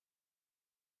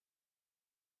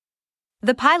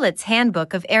The Pilot's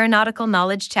Handbook of Aeronautical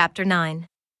Knowledge Chapter 9.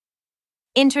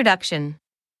 Introduction.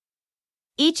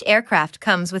 Each aircraft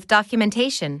comes with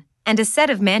documentation and a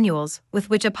set of manuals with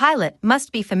which a pilot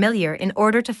must be familiar in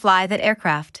order to fly that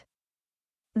aircraft.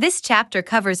 This chapter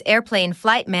covers airplane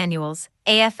flight manuals,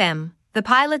 AFM, the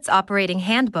pilot's operating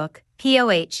handbook,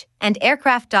 POH, and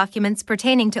aircraft documents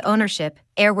pertaining to ownership,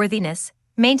 airworthiness,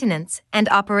 maintenance, and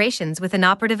operations with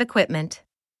inoperative equipment.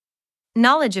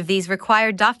 Knowledge of these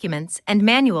required documents and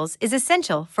manuals is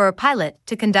essential for a pilot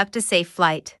to conduct a safe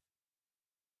flight.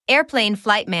 Airplane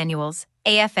Flight Manuals,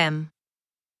 AFM.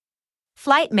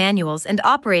 Flight manuals and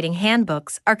operating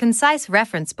handbooks are concise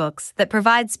reference books that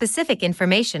provide specific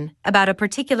information about a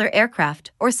particular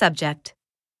aircraft or subject.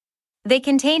 They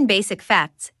contain basic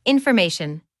facts,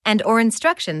 information, and/or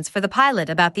instructions for the pilot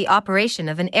about the operation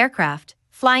of an aircraft,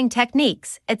 flying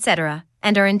techniques, etc.,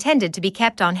 and are intended to be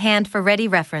kept on hand for ready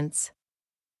reference.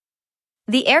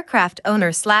 The Aircraft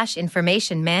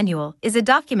Owner/Information Manual is a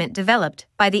document developed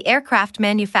by the aircraft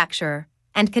manufacturer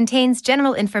and contains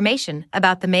general information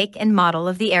about the make and model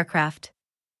of the aircraft.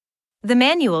 The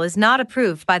manual is not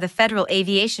approved by the Federal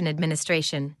Aviation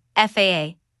Administration,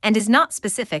 FAA, and is not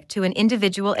specific to an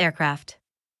individual aircraft.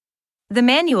 The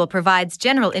manual provides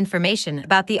general information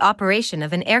about the operation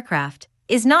of an aircraft,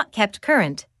 is not kept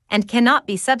current, and cannot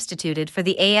be substituted for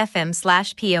the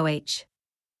AFM/POH.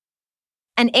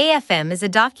 An AFM is a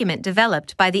document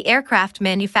developed by the aircraft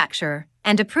manufacturer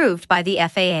and approved by the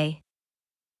FAA.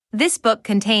 This book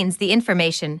contains the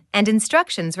information and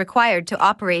instructions required to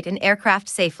operate an aircraft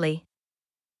safely.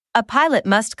 A pilot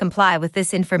must comply with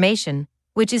this information,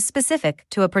 which is specific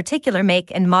to a particular make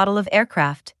and model of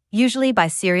aircraft, usually by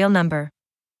serial number.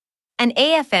 An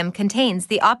AFM contains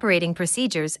the operating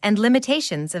procedures and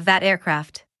limitations of that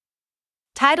aircraft.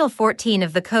 Title 14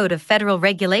 of the Code of Federal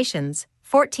Regulations,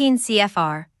 14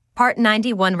 CFR, Part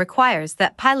 91 requires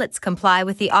that pilots comply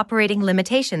with the operating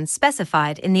limitations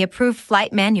specified in the approved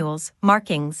flight manuals,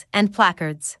 markings, and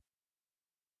placards.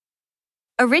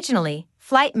 Originally,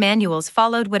 flight manuals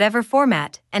followed whatever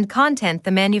format and content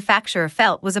the manufacturer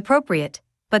felt was appropriate,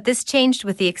 but this changed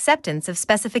with the acceptance of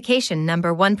Specification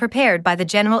Number 1 prepared by the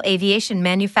General Aviation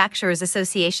Manufacturers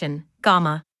Association,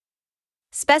 GAMA.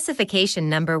 Specification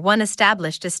Number 1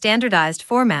 established a standardized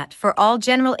format for all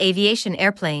general aviation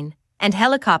airplane and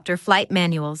helicopter flight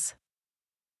manuals.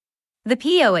 The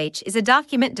POH is a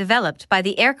document developed by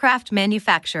the aircraft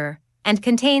manufacturer and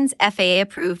contains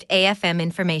FAA-approved AFM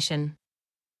information.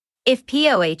 If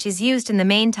POH is used in the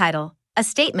main title, a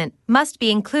statement must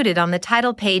be included on the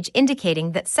title page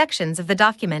indicating that sections of the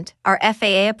document are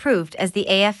FAA-approved as the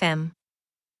AFM.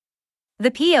 The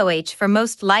POH for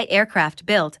most light aircraft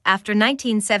built after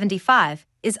 1975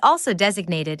 is also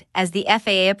designated as the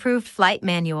FAA-approved flight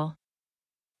manual.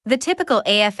 The typical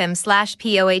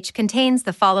AFM/POH contains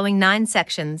the following 9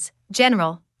 sections: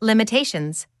 General,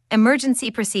 Limitations,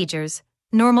 Emergency Procedures,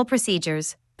 Normal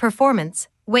Procedures, Performance,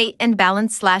 Weight and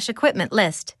Balance/Equipment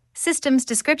List, Systems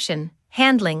Description,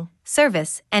 Handling,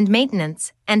 Service and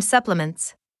Maintenance, and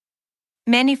Supplements.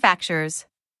 Manufacturers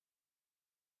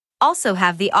also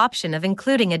have the option of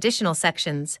including additional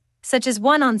sections, such as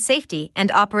one on safety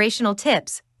and operational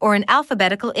tips, or an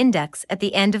alphabetical index at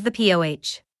the end of the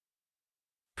POH.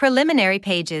 Preliminary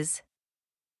pages.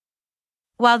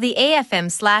 While the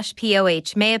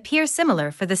AFM/POH may appear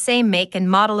similar for the same make and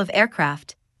model of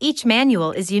aircraft, each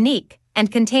manual is unique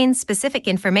and contains specific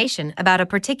information about a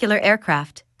particular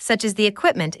aircraft, such as the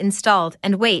equipment installed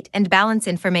and weight and balance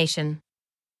information.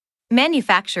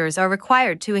 Manufacturers are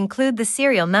required to include the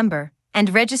serial number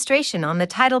and registration on the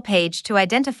title page to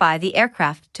identify the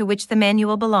aircraft to which the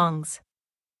manual belongs.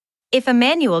 If a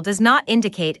manual does not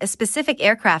indicate a specific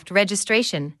aircraft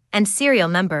registration and serial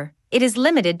number, it is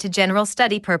limited to general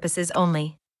study purposes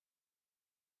only.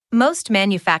 Most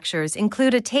manufacturers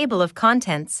include a table of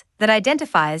contents that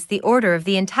identifies the order of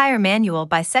the entire manual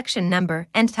by section number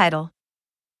and title.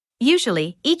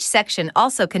 Usually, each section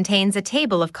also contains a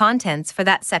table of contents for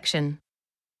that section.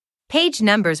 Page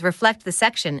numbers reflect the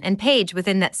section and page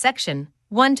within that section,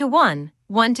 1-1,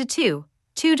 1-2,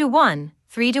 2-1,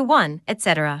 3-1,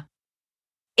 etc.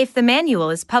 If the manual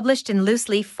is published in loose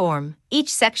leaf form, each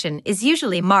section is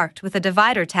usually marked with a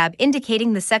divider tab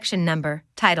indicating the section number,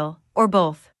 title, or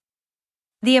both.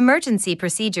 The Emergency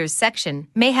Procedures section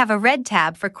may have a red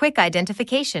tab for quick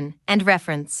identification and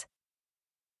reference.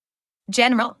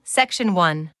 General, Section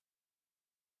 1.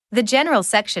 The General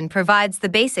section provides the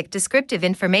basic descriptive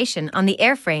information on the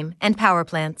airframe and power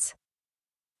plants.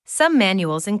 Some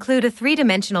manuals include a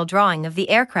 3-dimensional drawing of the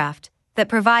aircraft that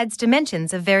provides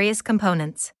dimensions of various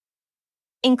components.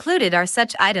 Included are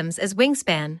such items as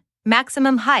wingspan,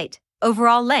 maximum height,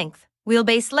 overall length,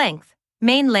 wheelbase length,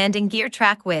 main landing gear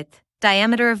track width,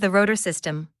 diameter of the rotor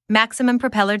system, maximum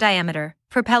propeller diameter,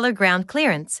 propeller ground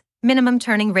clearance, minimum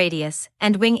turning radius,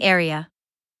 and wing area.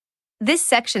 This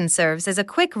section serves as a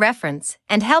quick reference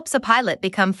and helps a pilot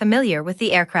become familiar with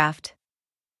the aircraft.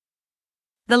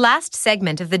 The last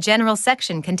segment of the general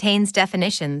section contains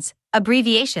definitions,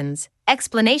 abbreviations,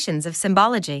 explanations of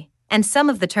symbology, and some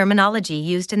of the terminology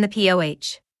used in the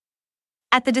POH.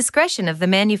 At the discretion of the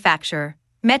manufacturer,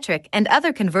 metric and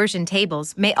other conversion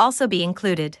tables may also be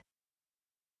included.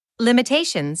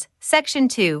 Limitations, Section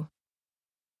 2.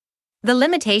 The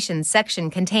Limitations section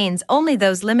contains only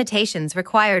those limitations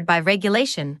required by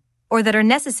regulation, or that are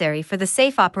necessary for the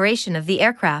safe operation of the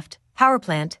aircraft,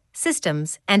 powerplant,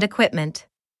 systems, and equipment.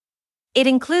 It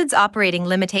includes operating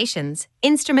limitations,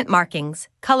 instrument markings,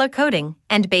 color coding,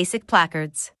 and basic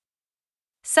placards.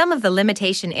 Some of the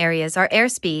limitation areas are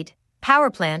airspeed,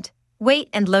 powerplant, weight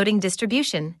and loading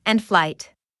distribution, and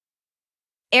flight.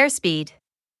 Airspeed.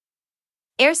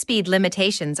 Airspeed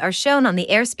limitations are shown on the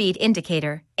airspeed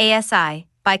indicator, ASI,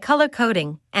 by color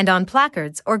coding, and on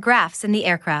placards or graphs in the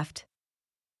aircraft.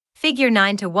 Figure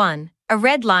 9:1, a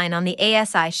red line on the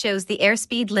ASI shows the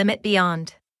airspeed limit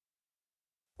beyond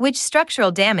which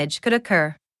structural damage could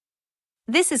occur.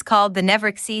 This is called the never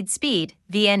exceed speed,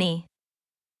 VNE.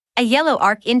 A yellow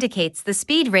arc indicates the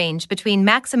speed range between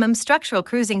maximum structural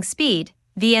cruising speed,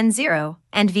 VN0,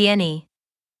 and VNE.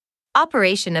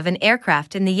 Operation of an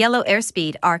aircraft in the yellow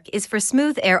airspeed arc is for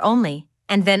smooth air only,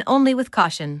 and then only with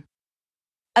caution.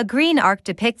 A green arc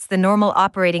depicts the normal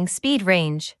operating speed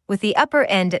range, with the upper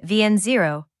end at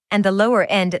VN0 and the lower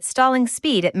end at stalling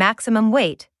speed at maximum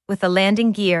weight, with the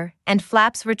landing gear and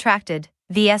flaps retracted,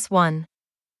 VS1.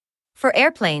 For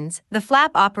airplanes, the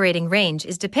flap operating range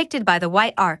is depicted by the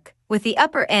white arc, with the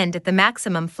upper end at the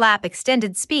maximum flap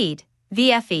extended speed,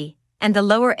 VFE, and the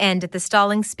lower end at the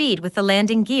stalling speed with the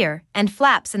landing gear and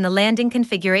flaps in the landing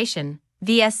configuration,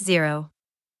 VS0.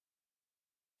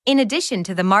 In addition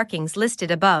to the markings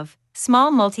listed above,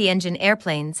 small multi-engine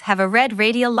airplanes have a red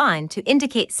radial line to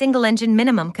indicate single-engine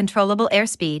minimum controllable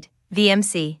airspeed,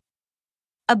 VMC.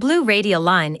 A blue radial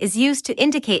line is used to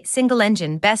indicate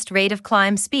single-engine best rate of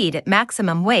climb speed at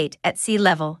maximum weight at sea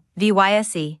level,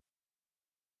 VYSE.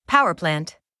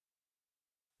 Powerplant.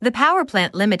 The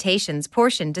powerplant limitations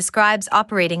portion describes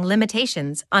operating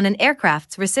limitations on an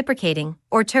aircraft's reciprocating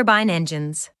or turbine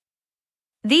engines.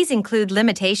 These include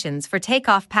limitations for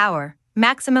takeoff power,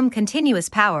 maximum continuous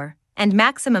power, and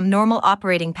maximum normal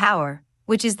operating power,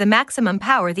 which is the maximum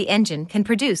power the engine can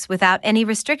produce without any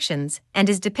restrictions and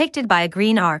is depicted by a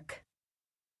green arc.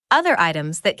 Other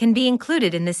items that can be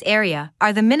included in this area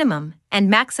are the minimum and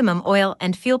maximum oil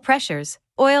and fuel pressures,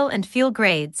 oil and fuel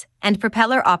grades, and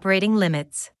propeller operating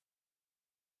limits.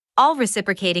 All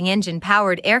reciprocating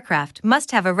engine-powered aircraft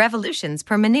must have a revolutions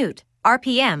per minute,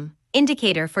 RPM,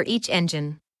 indicator for each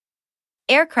engine.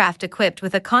 Aircraft equipped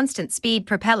with a constant speed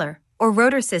propeller or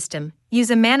rotor system use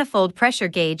a manifold pressure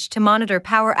gauge to monitor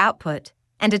power output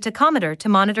and a tachometer to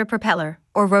monitor propeller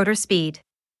or rotor speed.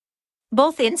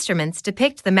 Both instruments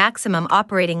depict the maximum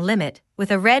operating limit with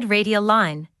a red radial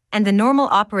line and the normal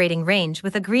operating range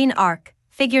with a green arc,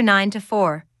 figure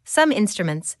 9:4. Some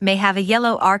instruments may have a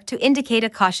yellow arc to indicate a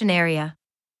caution area.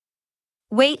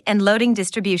 Weight and loading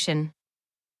distribution.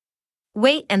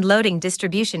 Weight and loading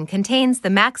distribution contains the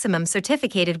maximum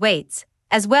certificated weights,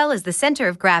 as well as the center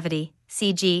of gravity,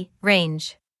 CG,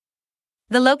 range.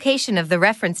 The location of the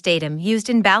reference datum used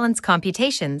in balance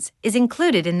computations is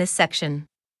included in this section.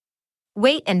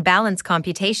 Weight and balance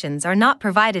computations are not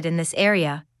provided in this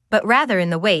area, but rather in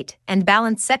the weight and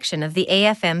balance section of the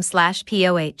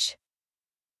AFM/POH.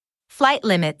 Flight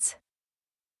limits.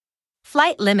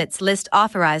 Flight limits list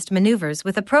authorized maneuvers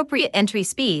with appropriate entry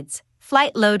speeds,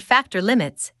 flight load factor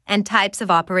limits, and types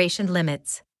of operation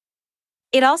limits.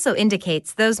 It also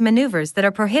indicates those maneuvers that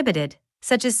are prohibited,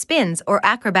 such as spins or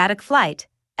acrobatic flight,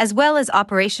 as well as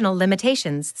operational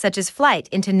limitations such as flight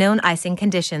into known icing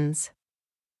conditions.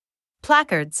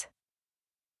 Placards.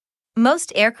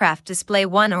 Most aircraft display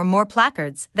one or more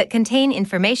placards that contain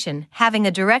information having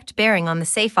a direct bearing on the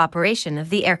safe operation of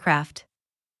the aircraft.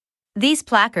 These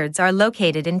placards are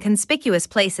located in conspicuous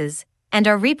places and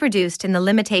are reproduced in the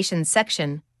limitations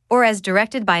section or as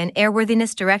directed by an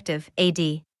airworthiness directive,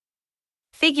 AD.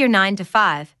 Figure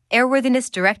 9-5,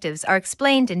 airworthiness directives are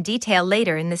explained in detail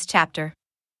later in this chapter.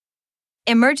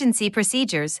 Emergency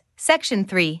procedures, Section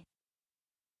 3.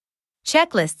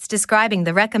 Checklists describing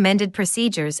the recommended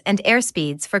procedures and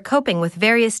airspeeds for coping with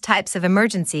various types of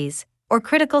emergencies or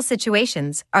critical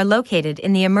situations are located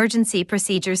in the Emergency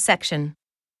Procedures section.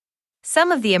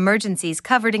 Some of the emergencies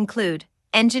covered include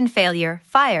engine failure,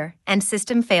 fire, and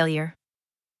system failure.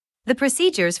 The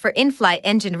procedures for in-flight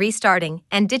engine restarting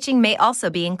and ditching may also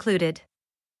be included.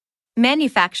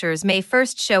 Manufacturers may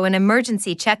first show an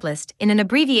emergency checklist in an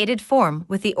abbreviated form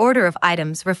with the order of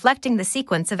items reflecting the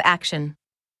sequence of action.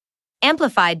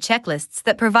 Amplified checklists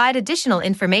that provide additional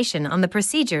information on the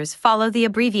procedures follow the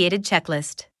abbreviated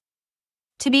checklist.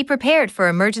 To be prepared for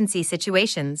emergency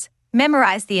situations,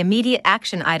 memorize the immediate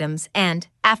action items and,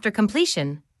 after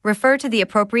completion, refer to the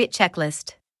appropriate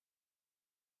checklist.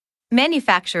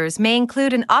 Manufacturers may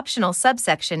include an optional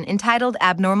subsection entitled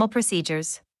Abnormal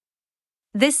Procedures.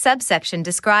 This subsection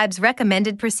describes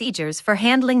recommended procedures for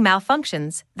handling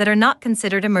malfunctions that are not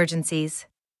considered emergencies.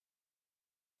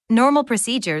 Normal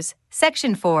Procedures,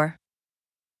 Section 4.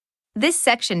 This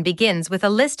section begins with a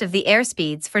list of the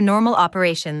airspeeds for normal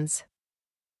operations.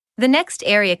 The next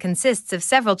area consists of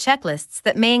several checklists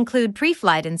that may include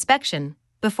pre-flight inspection,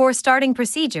 before starting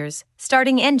procedures,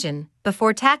 starting engine,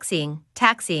 before taxiing,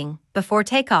 before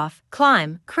takeoff,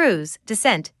 climb, cruise,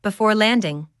 descent, before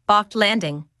landing, balked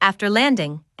landing, after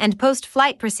landing, and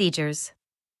post-flight procedures.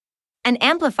 An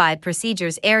amplified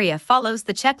procedures area follows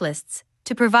the checklists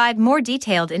to provide more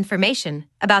detailed information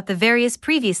about the various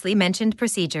previously mentioned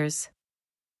procedures.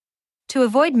 To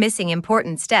avoid missing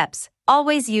important steps,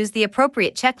 always use the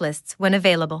appropriate checklists when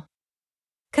available.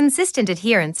 Consistent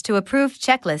adherence to approved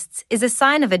checklists is a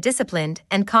sign of a disciplined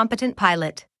and competent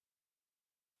pilot.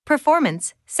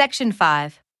 Performance, Section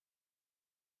 5.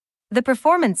 The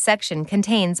Performance section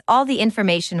contains all the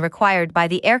information required by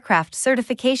the aircraft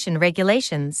certification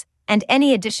regulations and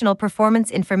any additional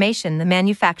performance information the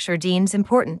manufacturer deems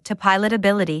important to pilot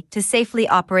ability to safely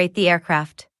operate the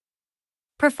aircraft.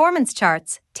 Performance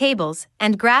charts, tables,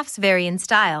 and graphs vary in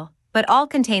style, but all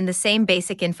contain the same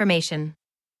basic information.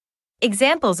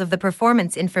 Examples of the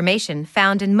performance information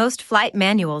found in most flight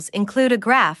manuals include a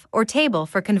graph or table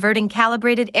for converting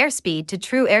calibrated airspeed to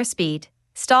true airspeed,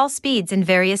 stall speeds in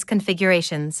various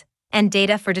configurations, and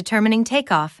data for determining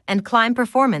takeoff and climb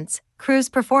performance, cruise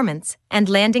performance, and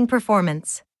landing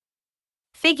performance.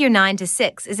 Figure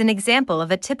 9-6 is an example of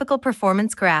a typical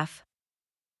performance graph.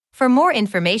 For more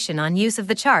information on use of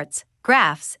the charts,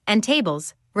 graphs, and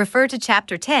tables, refer to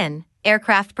Chapter 10,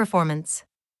 Aircraft Performance.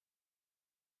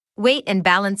 Weight and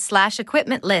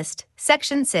Balance/Equipment List,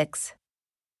 Section 6.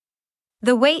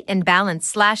 The Weight and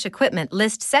Balance/Equipment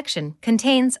List section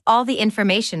contains all the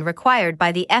information required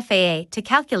by the FAA to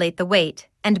calculate the weight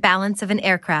and balance of an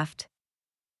aircraft.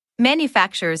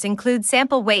 Manufacturers include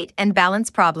sample weight and balance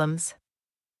problems.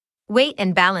 Weight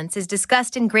and balance is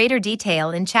discussed in greater detail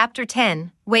in Chapter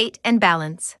 10, Weight and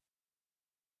Balance.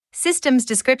 Systems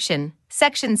Description,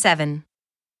 Section 7.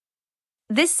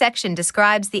 This section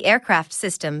describes the aircraft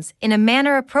systems in a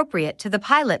manner appropriate to the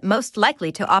pilot most likely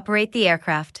to operate the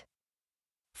aircraft.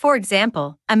 For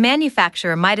example, a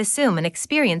manufacturer might assume an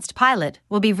experienced pilot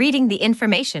will be reading the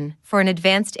information for an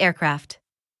advanced aircraft.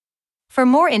 For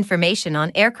more information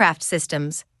on aircraft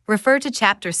systems, refer to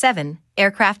Chapter 7,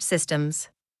 Aircraft Systems.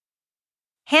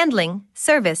 Handling,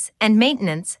 Service, and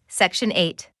Maintenance, Section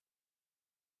 8.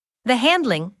 The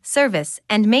Handling, Service,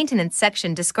 and Maintenance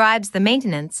section describes the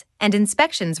maintenance and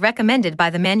inspections recommended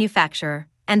by the manufacturer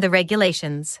and the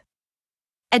regulations.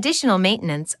 Additional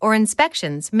maintenance or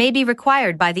inspections may be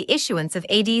required by the issuance of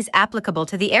ADs applicable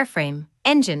to the airframe,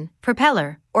 engine,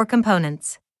 propeller, or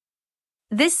components.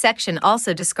 This section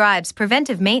also describes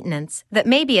preventive maintenance that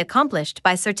may be accomplished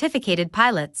by certificated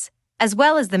pilots, as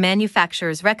well as the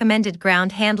manufacturer's recommended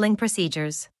ground handling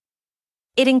procedures.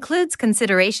 It includes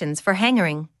considerations for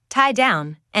hangaring,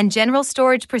 tie-down, and general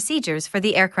storage procedures for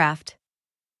the aircraft.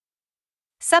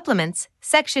 Supplements,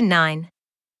 Section 9.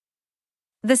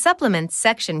 The Supplements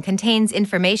section contains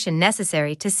information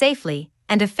necessary to safely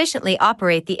and efficiently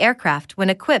operate the aircraft when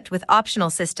equipped with optional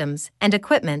systems and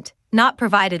equipment not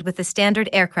provided with the standard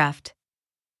aircraft.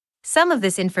 Some of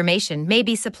this information may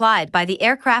be supplied by the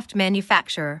aircraft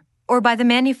manufacturer or by the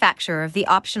manufacturer of the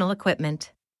optional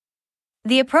equipment.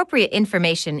 The appropriate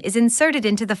information is inserted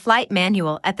into the flight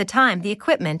manual at the time the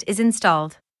equipment is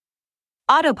installed.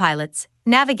 Autopilots,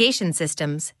 navigation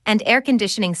systems, and air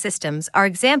conditioning systems are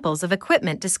examples of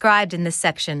equipment described in this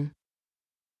section.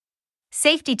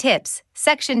 Safety Tips,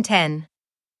 Section 10.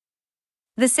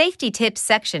 The Safety Tips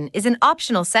section is an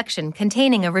optional section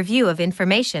containing a review of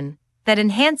information that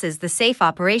enhances the safe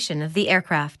operation of the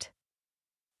aircraft.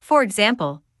 For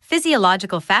example,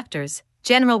 physiological factors,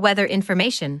 general weather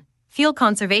information, fuel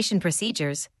conservation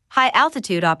procedures,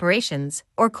 high-altitude operations,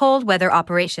 or cold weather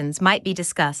operations might be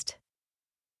discussed.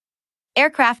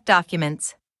 Aircraft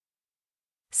Documents.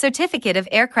 Certificate of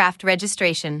Aircraft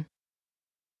Registration.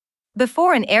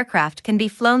 Before an aircraft can be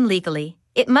flown legally,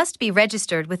 it must be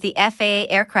registered with the FAA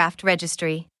Aircraft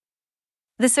Registry.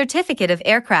 The Certificate of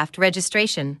Aircraft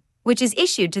Registration, which is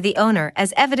issued to the owner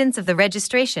as evidence of the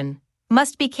registration,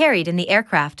 must be carried in the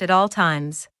aircraft at all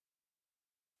times.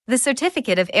 The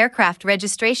Certificate of Aircraft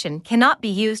Registration cannot be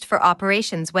used for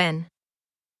operations when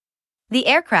the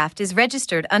aircraft is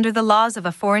registered under the laws of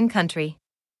a foreign country.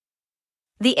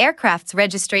 The aircraft's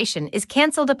registration is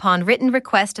cancelled upon written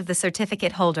request of the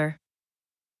certificate holder.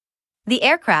 The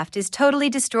aircraft is totally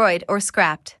destroyed or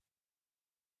scrapped.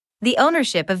 The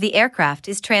ownership of the aircraft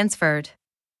is transferred.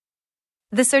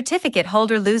 The certificate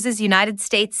holder loses United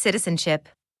States citizenship.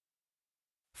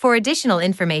 For additional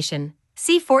information,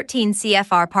 see 14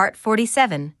 CFR Part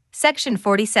 47, Section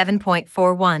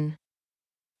 47.41.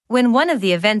 When one of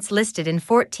the events listed in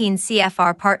 14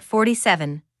 CFR Part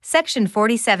 47, Section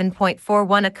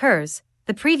 47.41 occurs,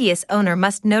 the previous owner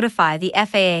must notify the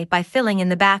FAA by filling in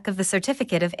the back of the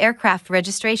Certificate of Aircraft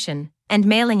Registration and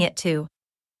mailing it to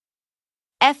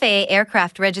FAA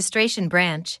Aircraft Registration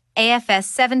Branch, AFS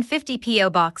 750 P.O.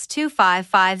 Box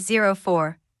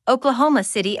 25504, Oklahoma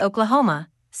City, Oklahoma,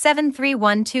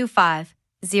 73125,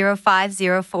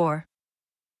 0504.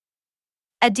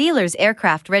 A dealer's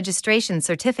aircraft registration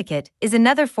certificate is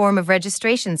another form of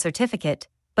registration certificate,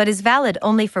 but is valid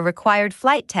only for required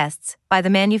flight tests by the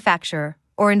manufacturer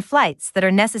or in flights that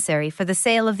are necessary for the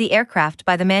sale of the aircraft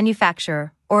by the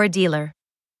manufacturer or a dealer.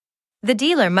 The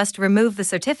dealer must remove the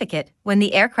certificate when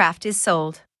the aircraft is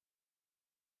sold.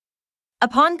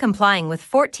 Upon complying with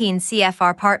 14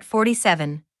 CFR Part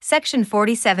 47, Section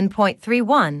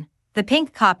 47.31, the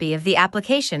pink copy of the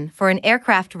application for an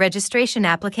aircraft registration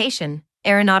application,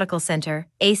 Aeronautical Center,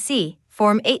 AC,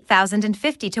 Form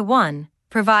 8050-1,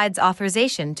 provides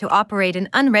authorization to operate an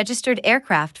unregistered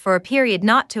aircraft for a period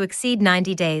not to exceed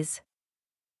 90 days.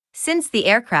 Since the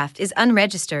aircraft is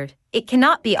unregistered, it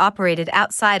cannot be operated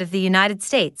outside of the United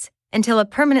States until a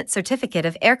permanent certificate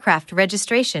of aircraft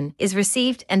registration is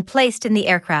received and placed in the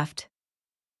aircraft.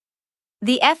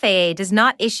 The FAA does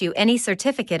not issue any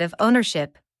certificate of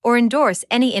ownership or endorse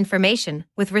any information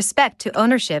with respect to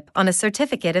ownership on a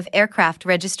certificate of aircraft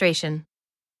registration.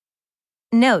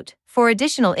 Note: for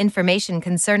additional information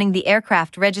concerning the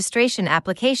aircraft registration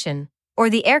application or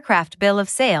the aircraft bill of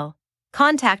sale,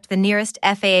 contact the nearest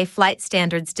FAA Flight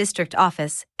Standards District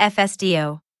Office,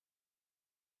 FSDO.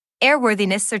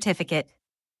 Airworthiness Certificate.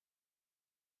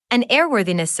 An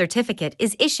airworthiness certificate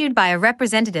is issued by a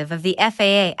representative of the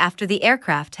FAA after the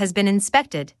aircraft has been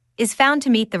inspected, is found to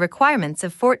meet the requirements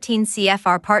of 14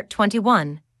 CFR Part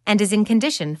 21, and is in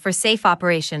condition for safe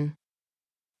operation.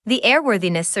 The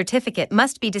airworthiness certificate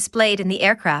must be displayed in the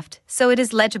aircraft so it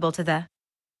is legible to the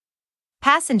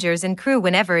passengers and crew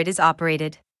whenever it is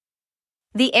operated.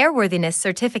 The airworthiness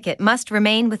certificate must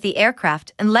remain with the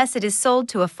aircraft unless it is sold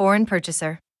to a foreign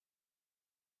purchaser.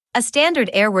 A standard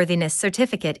airworthiness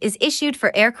certificate is issued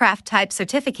for aircraft type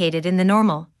certificated in the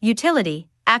normal, utility,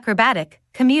 acrobatic,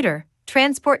 commuter,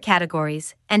 transport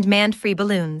categories, and manned-free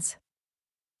balloons.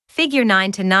 Figure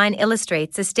 9-9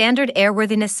 illustrates a standard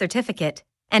airworthiness certificate,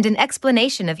 and an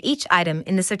explanation of each item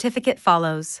in the certificate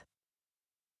follows.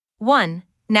 1.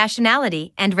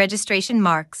 Nationality and registration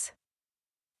marks.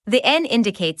 The N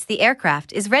indicates the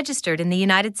aircraft is registered in the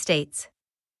United States.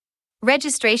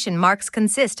 Registration marks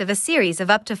consist of a series of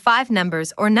up to 5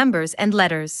 numbers or numbers and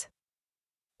letters.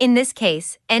 In this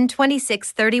case,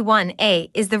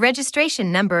 N2631A is the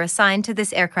registration number assigned to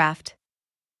this aircraft.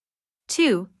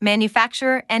 2.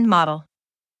 Manufacturer and model.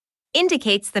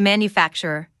 Indicates the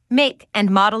manufacturer, make, and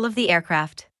model of the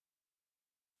aircraft.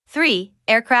 3.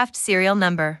 Aircraft serial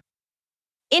number.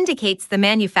 Indicates the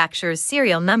manufacturer's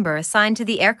serial number assigned to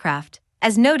the aircraft,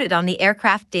 as noted on the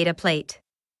aircraft data plate.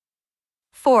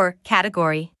 4.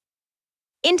 Category.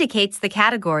 Indicates the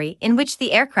category in which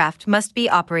the aircraft must be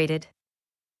operated.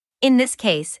 In this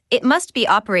case, it must be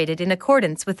operated in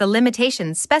accordance with the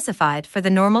limitations specified for the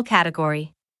normal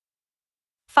category.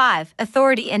 5.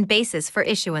 Authority and basis for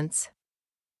issuance.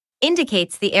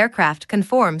 Indicates the aircraft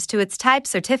conforms to its type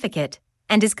certificate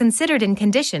and is considered in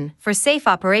condition for safe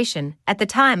operation at the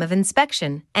time of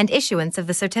inspection and issuance of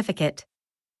the certificate.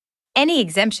 Any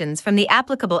exemptions from the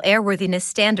applicable airworthiness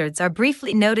standards are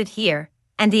briefly noted here,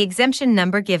 and the exemption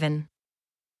number given.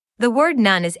 The word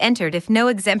none is entered if no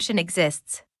exemption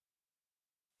exists.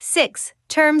 6.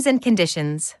 Terms and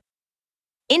conditions.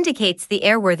 Indicates the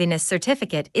airworthiness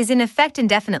certificate is in effect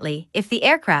indefinitely if the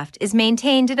aircraft is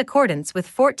maintained in accordance with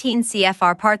 14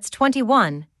 CFR Parts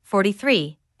 21,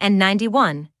 43, and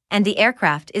 91, and the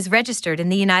aircraft is registered in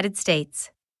the United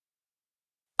States.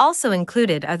 Also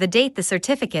included are the date the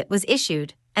certificate was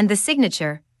issued, and the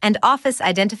signature and office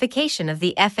identification of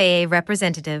the FAA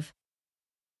representative.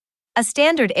 A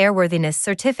standard airworthiness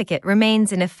certificate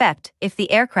remains in effect if the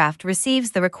aircraft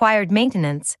receives the required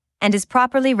maintenance and is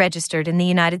properly registered in the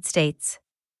United States.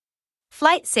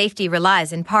 Flight safety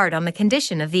relies in part on the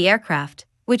condition of the aircraft,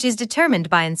 which is determined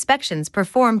by inspections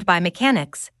performed by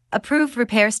mechanics, approved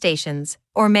repair stations,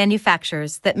 or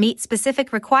manufacturers that meet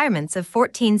specific requirements of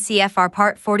 14 CFR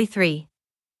Part 43.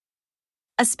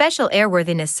 A special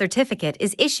airworthiness certificate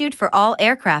is issued for all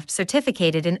aircraft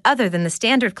certificated in other than the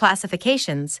standard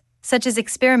classifications, such as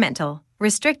experimental,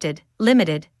 restricted,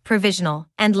 limited, provisional,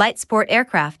 and light sport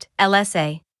aircraft,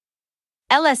 LSA.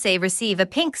 LSA receive a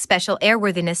pink special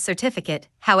airworthiness certificate,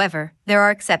 however, there are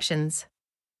exceptions.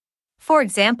 For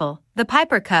example, the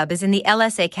Piper Cub is in the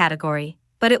LSA category,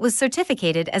 but it was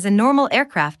certificated as a normal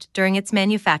aircraft during its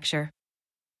manufacture.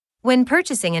 When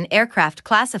purchasing an aircraft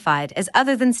classified as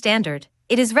other than standard,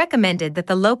 it is recommended that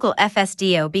the local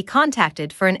FSDO be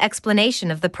contacted for an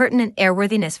explanation of the pertinent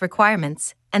airworthiness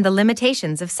requirements and the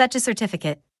limitations of such a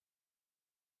certificate.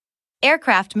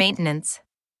 Aircraft maintenance.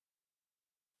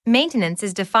 Maintenance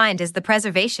is defined as the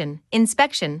preservation,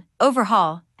 inspection,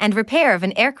 overhaul, and repair of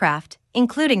an aircraft,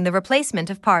 including the replacement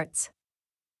of parts.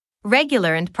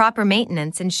 Regular and proper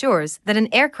maintenance ensures that an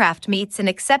aircraft meets an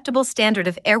acceptable standard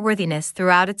of airworthiness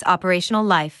throughout its operational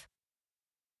life.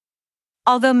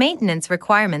 Although maintenance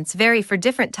requirements vary for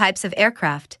different types of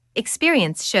aircraft,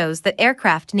 experience shows that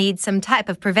aircraft need some type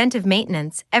of preventive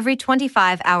maintenance every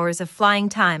 25 hours of flying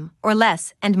time or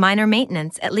less, and minor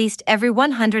maintenance at least every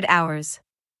 100 hours.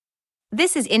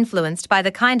 This is influenced by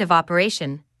the kind of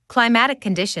operation, climatic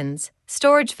conditions,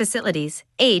 storage facilities,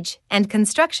 age, and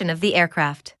construction of the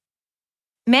aircraft.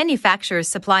 Manufacturers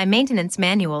supply maintenance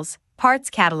manuals,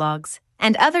 parts catalogs,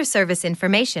 and other service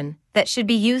information that should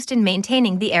be used in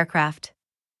maintaining the aircraft.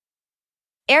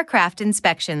 Aircraft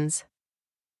inspections.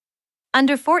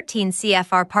 Under 14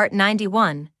 CFR Part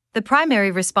 91, the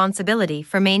primary responsibility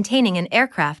for maintaining an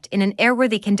aircraft in an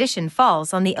airworthy condition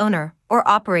falls on the owner or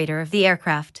operator of the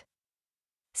aircraft.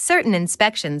 Certain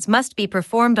inspections must be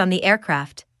performed on the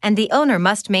aircraft, and the owner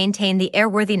must maintain the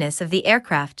airworthiness of the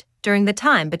aircraft during the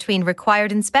time between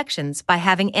required inspections by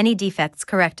having any defects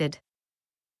corrected.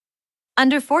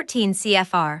 Under 14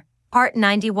 CFR, Part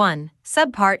 91,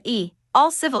 Subpart E, all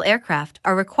civil aircraft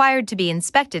are required to be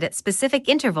inspected at specific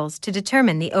intervals to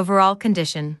determine the overall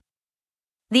condition.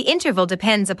 The interval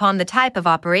depends upon the type of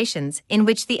operations in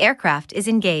which the aircraft is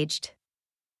engaged.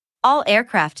 All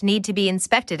aircraft need to be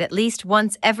inspected at least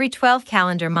once every 12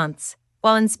 calendar months,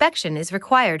 while inspection is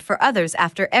required for others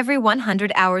after every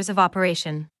 100 hours of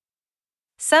operation.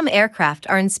 Some aircraft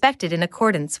are inspected in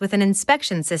accordance with an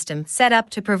inspection system set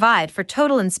up to provide for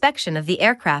total inspection of the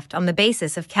aircraft on the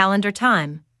basis of calendar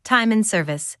time, time in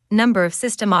service, number of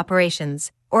system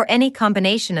operations, or any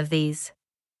combination of these.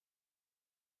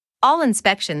 All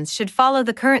inspections should follow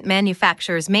the current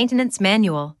manufacturer's maintenance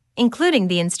manual, including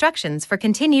the instructions for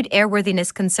continued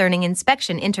airworthiness concerning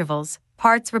inspection intervals,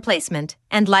 parts replacement,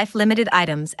 and life-limited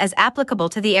items as applicable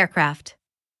to the aircraft.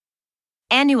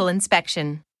 Annual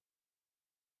inspection.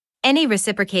 Any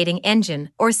reciprocating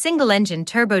engine or single-engine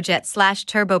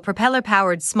turbojet/turbo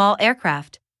propeller-powered small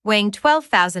aircraft, weighing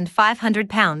 12,500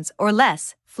 pounds or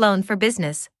less, flown for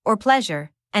business or pleasure,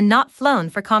 and not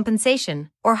flown for compensation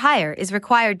or hire is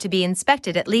required to be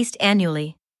inspected at least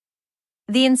annually.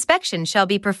 The inspection shall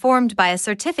be performed by a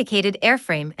certificated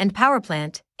airframe and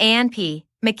powerplant (A&P)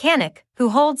 mechanic who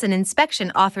holds an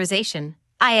inspection authorization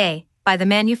 (IA) by the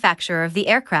manufacturer of the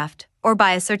aircraft or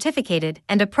by a certificated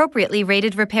and appropriately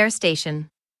rated repair station.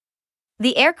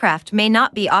 The aircraft may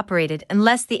not be operated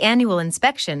unless the annual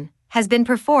inspection has been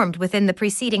performed within the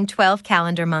preceding 12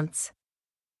 calendar months.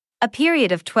 A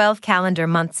period of 12 calendar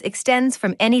months extends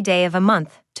from any day of a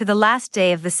month to the last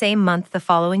day of the same month the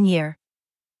following year.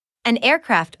 An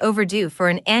aircraft overdue for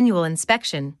an annual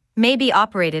inspection may be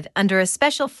operated under a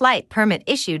special flight permit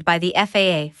issued by the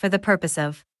FAA for the purpose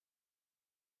of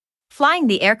flying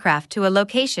the aircraft to a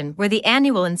location where the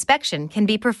annual inspection can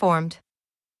be performed.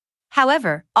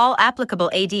 However, all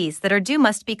applicable ADs that are due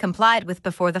must be complied with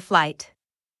before the flight.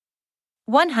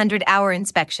 100-hour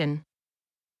inspection.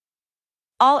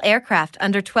 All aircraft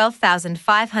under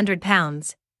 12,500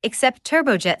 pounds, except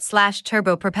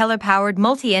turbojet/turbo propeller-powered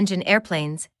multi-engine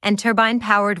airplanes and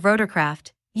turbine-powered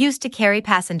rotorcraft, used to carry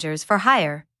passengers for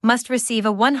hire, must receive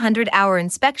a 100-hour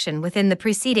inspection within the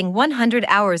preceding 100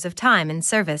 hours of time in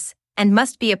service, and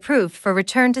must be approved for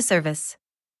return to service.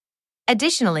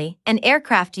 Additionally, an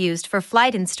aircraft used for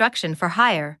flight instruction for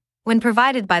hire, when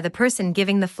provided by the person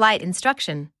giving the flight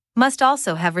instruction, must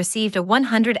also have received a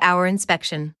 100-hour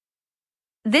inspection.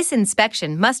 This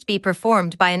inspection must be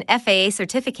performed by an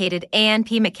FAA-certificated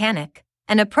A&P mechanic,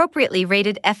 an appropriately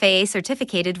rated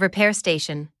FAA-certificated repair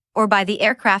station, or by the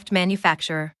aircraft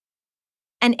manufacturer.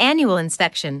 An annual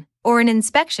inspection, or an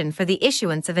inspection for the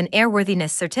issuance of an airworthiness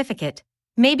certificate,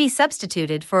 may be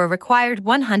substituted for a required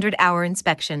 100-hour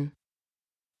inspection.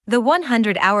 The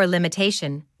 100-hour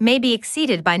limitation may be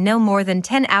exceeded by no more than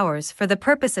 10 hours for the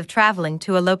purpose of traveling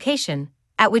to a location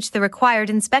at which the required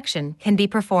inspection can be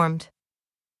performed.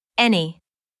 Any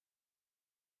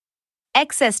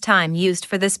excess time used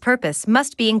for this purpose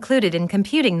must be included in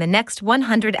computing the next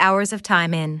 100 hours of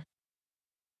time in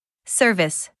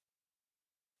service.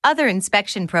 Other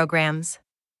inspection programs.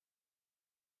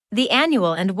 The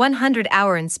annual and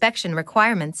 100-hour inspection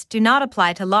requirements do not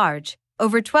apply to large,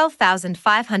 over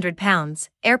 12,500 pounds,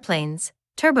 airplanes,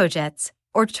 turbojets,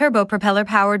 or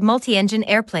turbopropeller-powered multi-engine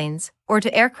airplanes, or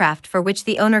to aircraft for which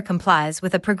the owner complies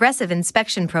with a progressive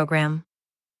inspection program.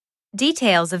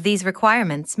 Details of these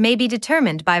requirements may be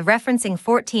determined by referencing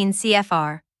 14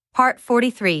 CFR, Part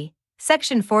 43,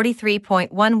 Section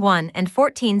 43.11 and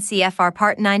 14 CFR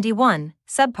Part 91,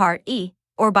 Subpart E,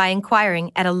 or by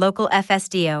inquiring at a local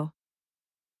FSDO.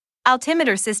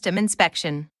 Altimeter System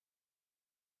Inspection.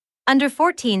 Under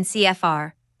 14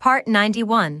 CFR, Part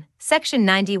 91, Section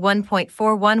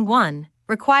 91.411,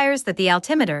 requires that the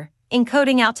altimeter,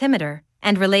 encoding altimeter,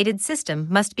 and related system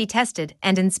must be tested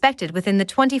and inspected within the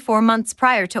 24 months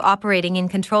prior to operating in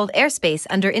controlled airspace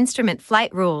under Instrument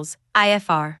Flight Rules,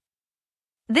 IFR.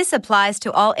 This applies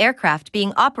to all aircraft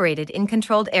being operated in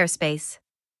controlled airspace.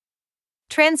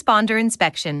 Transponder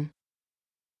Inspection.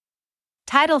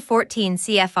 Title 14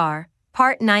 CFR,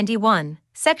 Part 91,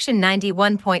 Section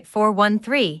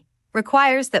 91.413,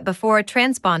 requires that before a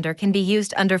transponder can be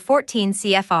used under 14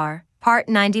 CFR, Part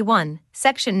 91,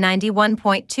 Section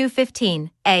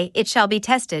 91.215a, it shall be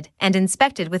tested and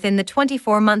inspected within the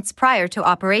 24 months prior to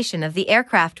operation of the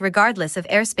aircraft regardless of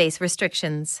airspace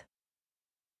restrictions.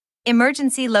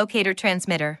 Emergency Locator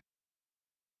Transmitter.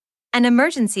 An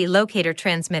emergency locator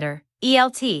transmitter,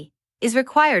 ELT, is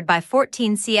required by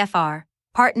 14 CFR,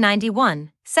 Part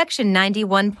 91, Section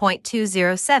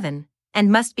 91.207,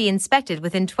 and must be inspected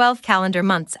within 12 calendar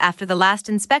months after the last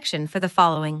inspection for the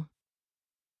following: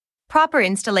 proper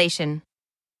installation,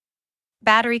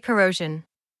 battery corrosion,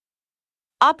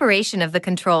 operation of the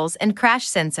controls and crash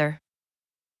sensor,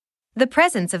 the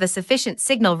presence of a sufficient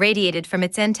signal radiated from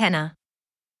its antenna.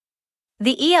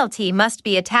 The ELT must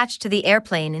be attached to the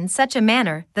airplane in such a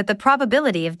manner that the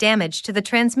probability of damage to the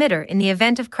transmitter in the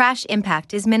event of crash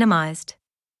impact is minimized.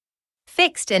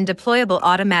 Fixed and deployable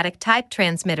automatic type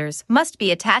transmitters must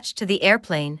be attached to the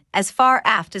airplane as far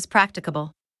aft as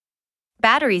practicable.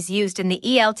 Batteries used in the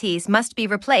ELTs must be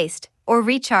replaced or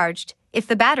recharged if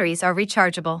the batteries are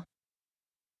rechargeable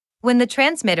when the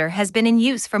transmitter has been in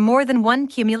use for more than 1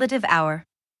 cumulative hour.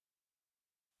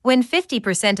 When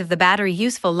 50% of the battery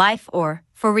useful life, or,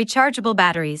 for rechargeable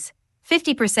batteries,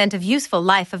 50% of useful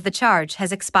life of the charge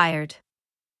has expired.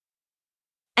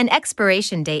 An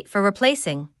expiration date for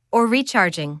replacing or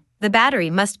recharging the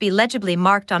battery must be legibly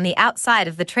marked on the outside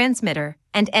of the transmitter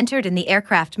and entered in the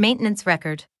aircraft maintenance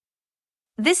record.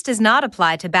 This does not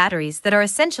apply to batteries that are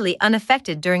essentially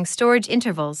unaffected during storage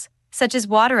intervals, such as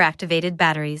water-activated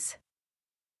batteries.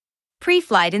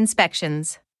 Pre-flight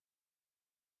inspections.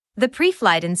 The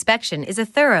pre-flight inspection is a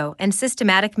thorough and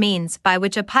systematic means by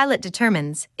which a pilot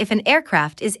determines if an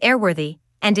aircraft is airworthy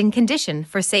and in condition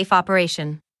for safe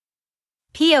operation.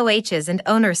 POHs and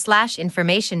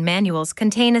owner/information manuals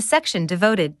contain a section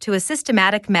devoted to a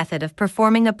systematic method of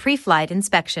performing a pre-flight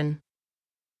inspection.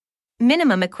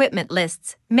 Minimum equipment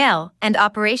lists, MEL, and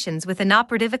operations with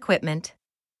inoperative equipment.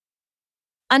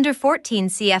 Under 14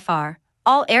 CFR,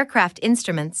 all aircraft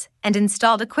instruments and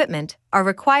installed equipment are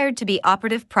required to be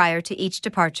operative prior to each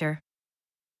departure.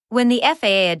 When the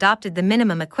FAA adopted the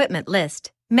Minimum Equipment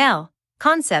List, MEL,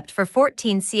 concept for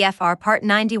 14 CFR Part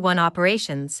 91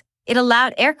 operations, it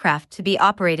allowed aircraft to be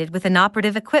operated with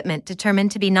inoperative equipment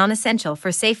determined to be non-essential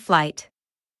for safe flight.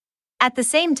 At the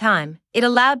same time, it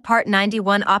allowed Part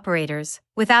 91 operators,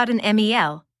 without an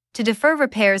MEL, to defer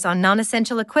repairs on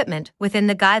non-essential equipment within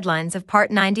the guidelines of Part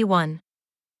 91.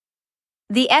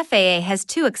 The FAA has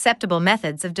two acceptable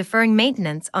methods of deferring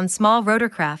maintenance on small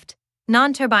rotorcraft,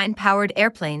 non-turbine-powered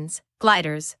airplanes,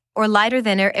 gliders, or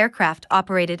lighter-than-air aircraft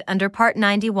operated under Part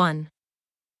 91.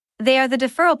 They are the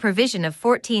deferral provision of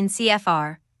 14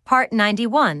 CFR, Part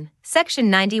 91,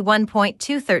 Section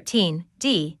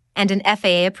 91.213d, and an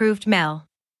FAA-approved MEL.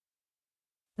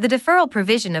 The deferral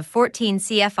provision of 14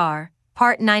 CFR,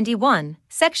 Part 91,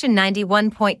 Section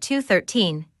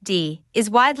 91.213d, is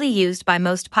widely used by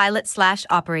most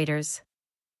pilot/operators.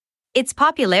 Its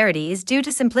popularity is due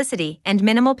to simplicity and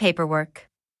minimal paperwork.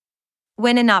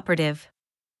 When inoperative,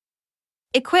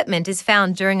 equipment is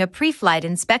found during a pre-flight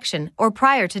inspection or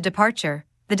prior to departure,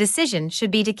 the decision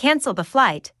should be to cancel the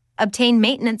flight, obtain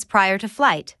maintenance prior to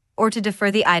flight, or to defer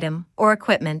the item or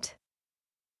equipment.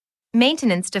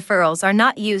 Maintenance deferrals are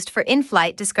not used for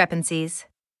in-flight discrepancies.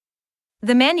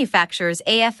 The manufacturer's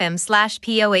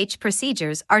AFM/POH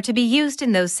procedures are to be used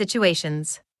in those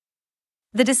situations.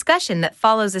 The discussion that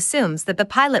follows assumes that the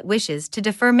pilot wishes to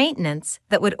defer maintenance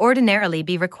that would ordinarily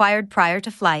be required prior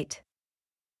to flight.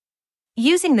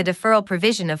 Using the deferral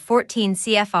provision of 14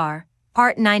 CFR,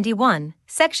 Part 91,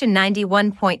 Section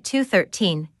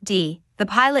 91.213 d, the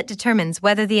pilot determines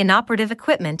whether the inoperative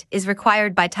equipment is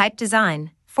required by type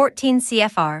design, 14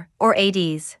 CFR, or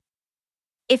ADs.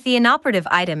 If the inoperative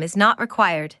item is not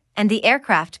required, and the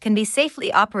aircraft can be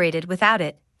safely operated without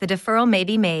it, the deferral may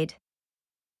be made.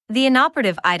 The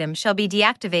inoperative item shall be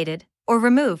deactivated, or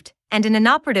removed, and an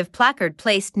inoperative placard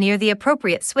placed near the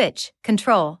appropriate switch,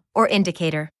 control, or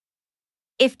indicator.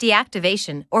 If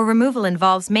deactivation or removal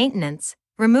involves maintenance,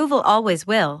 removal always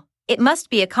will. It must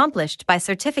be accomplished by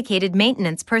certificated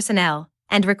maintenance personnel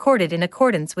and recorded in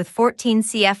accordance with 14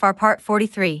 CFR Part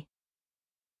 43.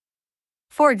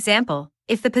 For example,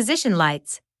 if the position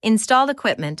lights, installed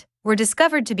equipment, were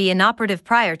discovered to be inoperative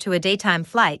prior to a daytime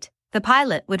flight, the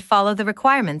pilot would follow the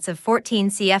requirements of 14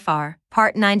 CFR,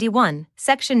 Part 91,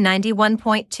 Section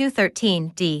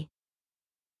 91.213 d.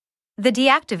 The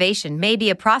deactivation may be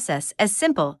a process as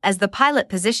simple as the pilot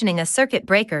positioning a circuit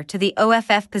breaker to the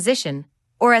OFF position,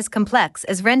 or as complex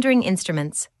as rendering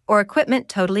instruments or equipment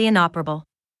totally inoperable.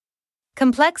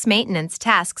 Complex maintenance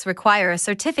tasks require a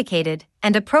certificated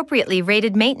and appropriately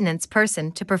rated maintenance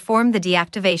person to perform the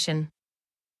deactivation.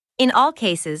 In all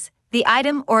cases, the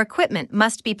item or equipment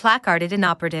must be placarded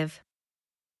inoperative.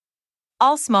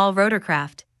 All small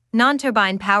rotorcraft,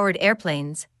 non-turbine-powered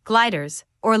airplanes, gliders,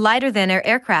 or lighter-than-air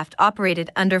aircraft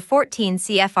operated under 14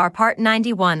 CFR Part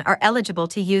 91 are eligible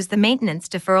to use the maintenance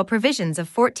deferral provisions of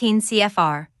 14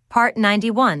 CFR, Part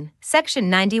 91,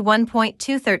 Section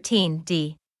 91.213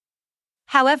 d.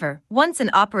 However, once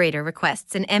an operator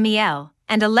requests an MEL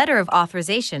and a letter of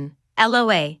authorization,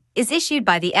 LOA, is issued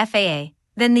by the FAA,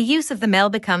 then the use of the MEL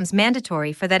becomes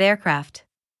mandatory for that aircraft.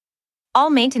 All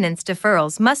maintenance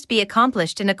deferrals must be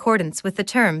accomplished in accordance with the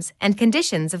terms and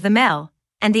conditions of the MEL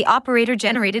and the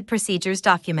operator-generated procedures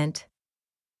document.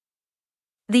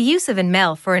 The use of an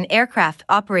MEL for an aircraft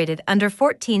operated under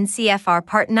 14 CFR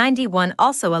Part 91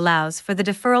 also allows for the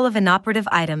deferral of inoperative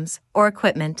items or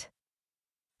equipment.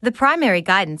 The primary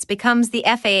guidance becomes the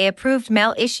FAA-approved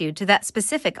MEL issued to that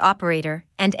specific operator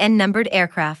and N-numbered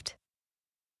aircraft.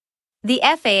 The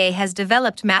FAA has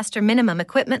developed Master Minimum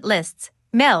Equipment Lists,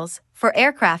 MELs, for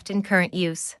aircraft in current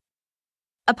use.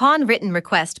 Upon written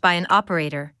request by an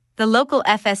operator, the local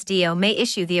FSDO may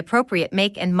issue the appropriate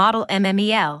make and model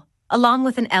MMEL, along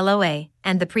with an LOA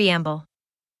and the preamble.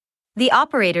 The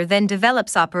operator then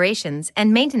develops operations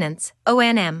and maintenance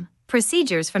 (ONM)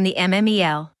 procedures from the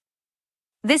MMEL.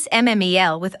 This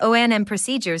MMEL with ONM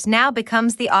procedures now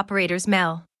becomes the operator's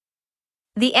MEL.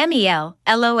 The MEL,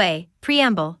 LOA,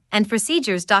 preamble, and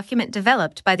procedures document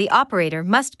developed by the operator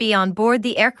must be on board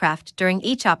the aircraft during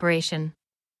each operation.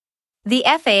 The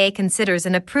FAA considers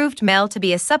an approved MEL to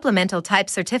be a supplemental type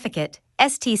certificate,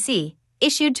 STC,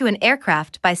 issued to an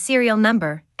aircraft by serial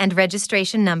number and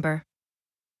registration number.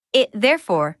 It,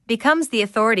 therefore, becomes the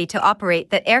authority to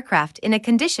operate that aircraft in a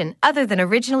condition other than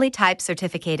originally type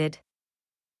certificated.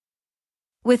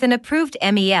 With an approved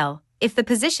MEL, if the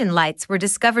position lights were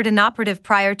discovered inoperative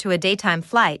prior to a daytime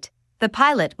flight, the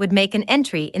pilot would make an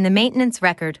entry in the maintenance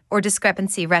record or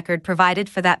discrepancy record provided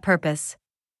for that purpose.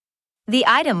 The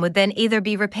item would then either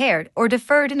be repaired or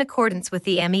deferred in accordance with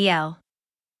the MEL.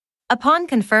 Upon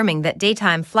confirming that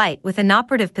daytime flight with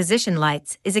inoperative position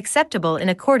lights is acceptable in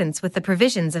accordance with the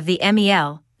provisions of the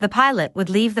MEL, the pilot would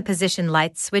leave the position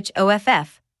lights switch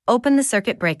OFF, open the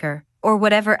circuit breaker, or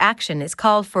whatever action is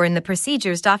called for in the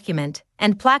procedures document,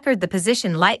 and placard the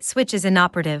position light switch as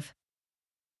inoperative.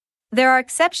 There are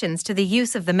exceptions to the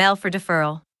use of the MEL for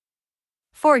deferral.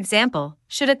 For example,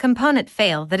 should a component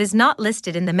fail that is not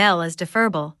listed in the MEL as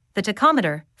deferrable, the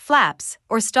tachometer, flaps,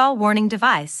 or stall warning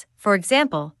device, for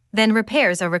example, then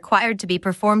repairs are required to be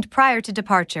performed prior to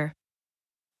departure.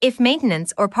 If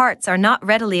maintenance or parts are not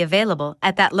readily available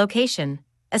at that location,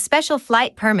 a special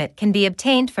flight permit can be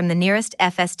obtained from the nearest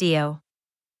FSDO.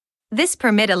 This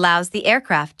permit allows the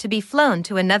aircraft to be flown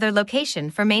to another location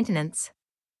for maintenance.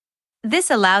 This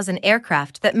allows an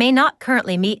aircraft that may not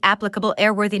currently meet applicable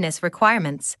airworthiness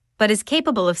requirements, but is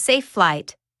capable of safe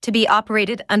flight, to be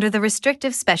operated under the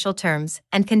restrictive special terms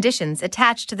and conditions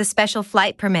attached to the special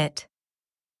flight permit.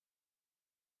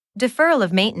 Deferral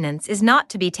of maintenance is not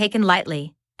to be taken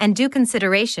lightly, and due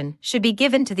consideration should be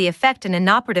given to the effect an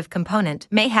inoperative component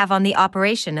may have on the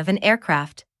operation of an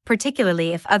aircraft,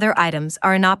 particularly if other items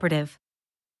are inoperative.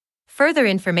 Further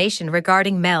information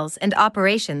regarding MELs and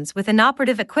operations with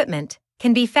inoperative equipment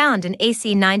can be found in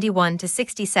AC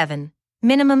 91-67,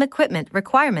 Minimum Equipment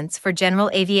Requirements for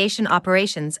General Aviation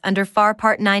Operations under FAR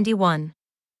Part 91.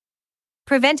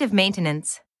 Preventive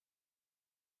maintenance.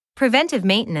 Preventive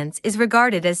maintenance is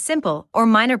regarded as simple or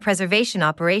minor preservation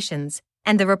operations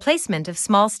and the replacement of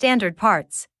small standard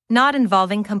parts, not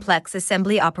involving complex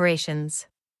assembly operations.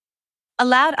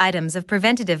 Allowed items of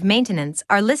preventative maintenance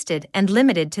are listed and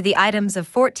limited to the items of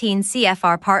 14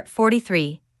 CFR Part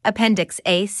 43, Appendix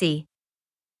A-C.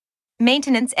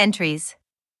 Maintenance entries.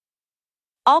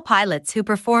 All pilots who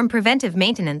perform preventive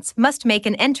maintenance must make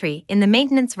an entry in the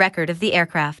maintenance record of the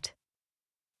aircraft.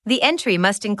 The entry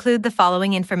must include the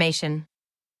following information.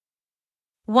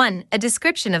 1. A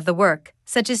description of the work,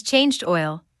 such as changed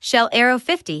oil, Shell Aero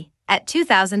 50, at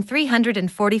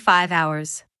 2,345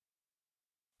 hours.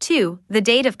 2. The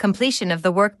date of completion of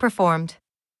the work performed.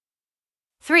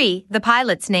 3. The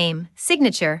pilot's name,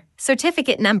 signature,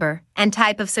 certificate number, and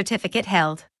type of certificate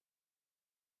held.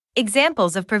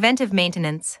 Examples of preventive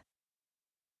maintenance.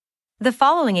 The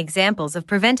following examples of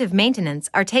preventive maintenance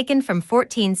are taken from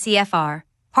 14 CFR,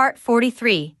 Part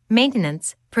 43,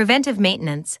 Maintenance, Preventive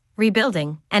Maintenance,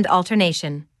 Rebuilding, and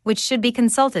Alternation, which should be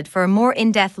consulted for a more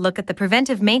in-depth look at the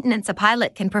preventive maintenance a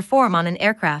pilot can perform on an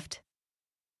aircraft.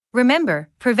 Remember,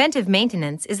 preventive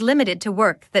maintenance is limited to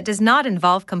work that does not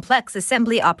involve complex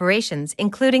assembly operations,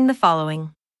 including the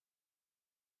following: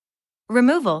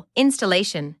 removal,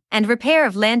 installation, and repair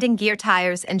of landing gear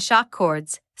tires and shock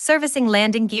cords, servicing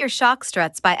landing gear shock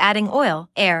struts by adding oil,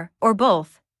 air, or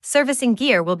both, servicing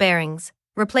gear wheel bearings,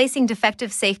 replacing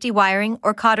defective safety wiring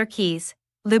or cotter keys,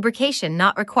 lubrication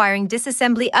not requiring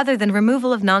disassembly other than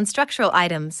removal of non-structural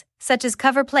items, such as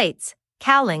cover plates,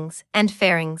 cowlings, and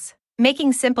fairings,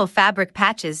 making simple fabric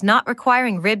patches not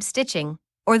requiring rib stitching,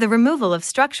 or the removal of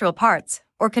structural parts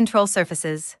or control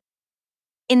surfaces.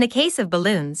 In the case of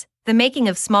balloons, the making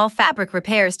of small fabric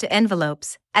repairs to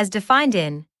envelopes, as defined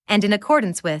in, and in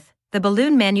accordance with, the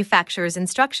balloon manufacturer's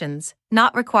instructions,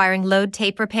 not requiring load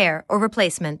tape repair or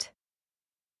replacement.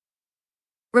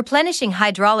 Replenishing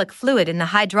hydraulic fluid in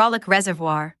the hydraulic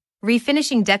reservoir,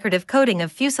 refinishing decorative coating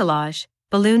of fuselage,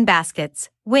 balloon baskets,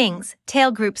 wings,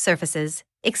 tail group surfaces,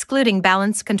 excluding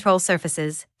balance control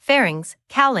surfaces, fairings,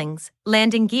 cowlings,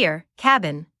 landing gear,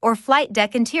 cabin, or flight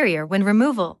deck interior when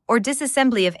removal or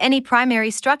disassembly of any primary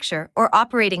structure or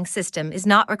operating system is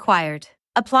not required.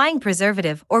 Applying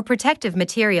preservative or protective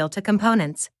material to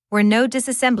components, where no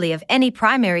disassembly of any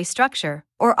primary structure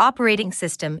or operating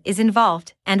system is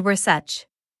involved and where such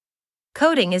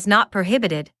coating is not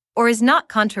prohibited or is not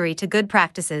contrary to good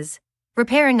practices.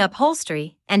 Repairing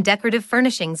upholstery and decorative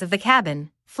furnishings of the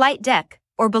cabin, flight deck,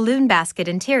 or balloon basket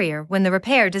interior when the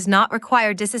repair does not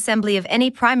require disassembly of any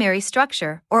primary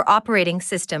structure or operating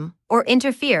system, or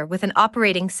interfere with an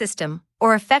operating system,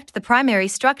 or affect the primary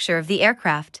structure of the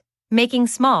aircraft, making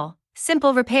small,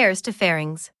 simple repairs to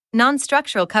fairings,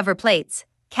 non-structural cover plates,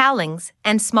 cowlings,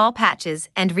 and small patches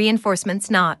and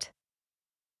reinforcements not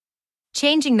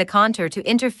changing the contour to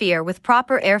interfere with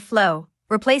proper airflow,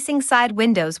 replacing side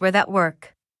windows where that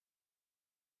work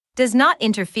does not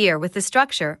interfere with the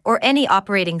structure or any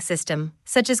operating system,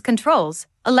 such as controls,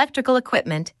 electrical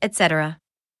equipment, etc.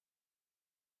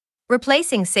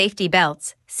 Replacing safety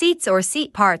belts, seats or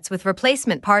seat parts with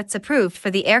replacement parts approved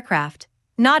for the aircraft,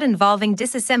 not involving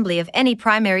disassembly of any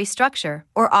primary structure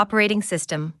or operating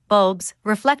system, bulbs,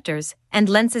 reflectors, and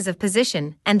lenses of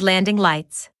position and landing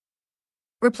lights.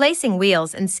 Replacing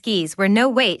wheels and skis where no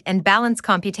weight and balance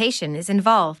computation is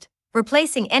involved.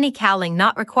 Replacing any cowling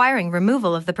not requiring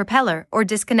removal of the propeller or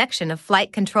disconnection of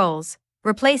flight controls.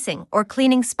 Replacing or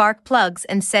cleaning spark plugs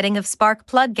and setting of spark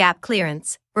plug gap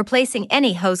clearance. Replacing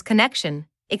any hose connection,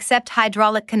 except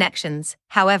hydraulic connections.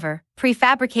 However,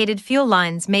 prefabricated fuel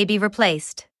lines may be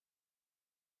replaced.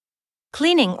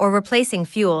 Cleaning or replacing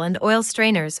fuel and oil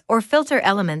strainers or filter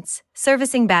elements,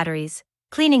 servicing batteries,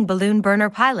 cleaning balloon burner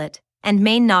pilot and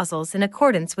main nozzles in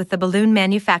accordance with the balloon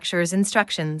manufacturer's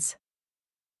instructions.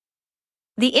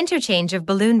 The interchange of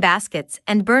balloon baskets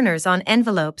and burners on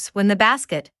envelopes when the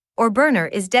basket or burner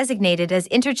is designated as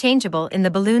interchangeable in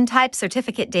the balloon type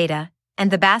certificate data,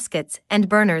 and the baskets and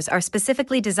burners are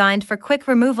specifically designed for quick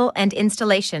removal and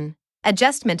installation.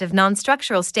 Adjustment of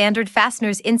non-structural standard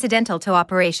fasteners incidental to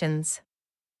operations.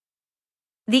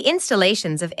 The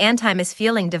installations of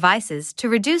anti-misfueling devices to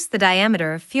reduce the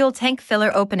diameter of fuel tank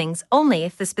filler openings only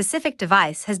if the specific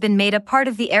device has been made a part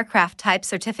of the aircraft type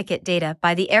certificate data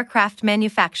by the aircraft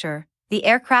manufacturer. the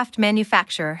aircraft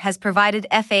manufacturer has provided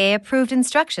FAA-approved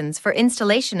instructions for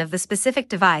installation of the specific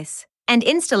device, and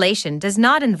installation does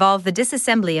not involve the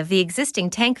disassembly of the existing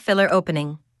tank filler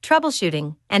opening,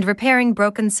 troubleshooting, and repairing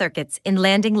broken circuits in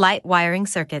landing light wiring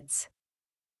circuits.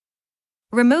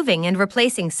 Removing and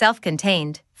replacing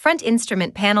self-contained, front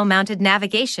instrument panel-mounted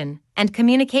navigation and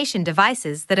communication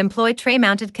devices that employ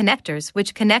tray-mounted connectors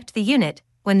which connect the unit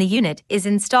when the unit is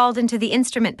installed into the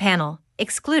instrument panel,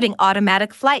 excluding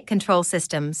automatic flight control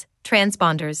systems,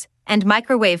 transponders, and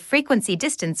microwave frequency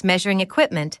distance measuring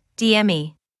equipment,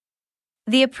 DME.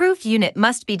 The approved unit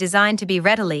must be designed to be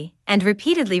readily and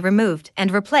repeatedly removed and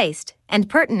replaced, and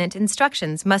pertinent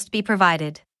instructions must be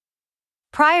provided.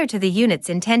 Prior to the unit's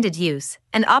intended use,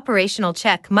 an operational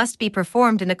check must be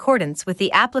performed in accordance with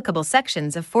the applicable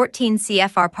sections of 14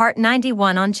 CFR Part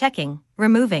 91 on checking,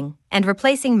 removing, and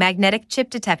replacing magnetic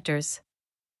chip detectors.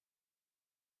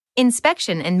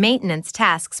 Inspection and maintenance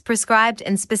tasks prescribed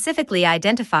and specifically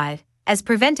identified as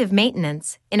preventive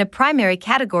maintenance in a primary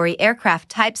category aircraft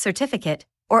type certificate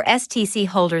or STC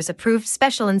holder's approved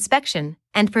special inspection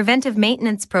and preventive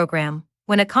maintenance program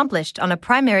when accomplished on a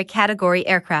primary category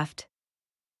aircraft.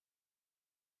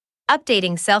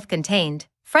 Updating self-contained,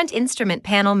 front instrument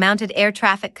panel-mounted air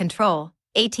traffic control,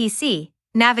 ATC,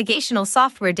 navigational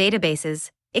software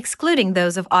databases, excluding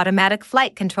those of automatic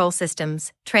flight control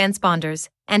systems, transponders,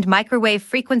 and microwave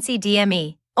frequency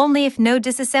DME, only if no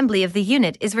disassembly of the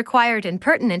unit is required and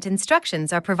pertinent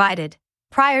instructions are provided.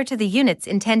 Prior to the unit's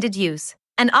intended use,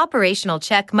 an operational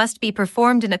check must be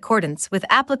performed in accordance with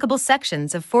applicable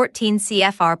sections of 14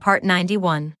 CFR Part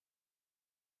 91.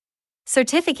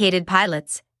 Certificated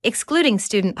pilots, excluding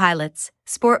student pilots,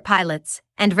 sport pilots,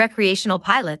 and recreational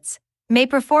pilots, may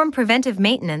perform preventive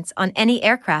maintenance on any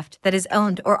aircraft that is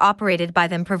owned or operated by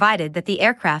them provided that the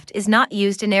aircraft is not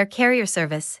used in air carrier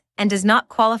service and does not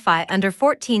qualify under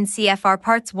 14 CFR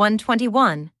Parts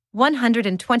 121,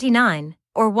 129,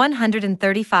 or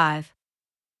 135.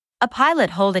 A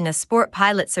pilot holding a sport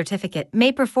pilot certificate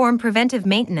may perform preventive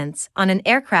maintenance on an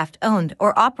aircraft owned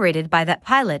or operated by that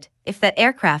pilot if that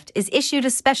aircraft is issued a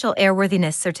special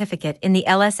airworthiness certificate in the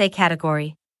LSA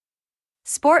category.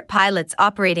 Sport pilots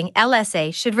operating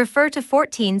LSA should refer to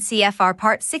 14 CFR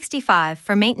Part 65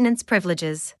 for maintenance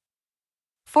privileges.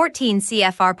 14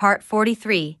 CFR Part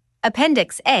 43,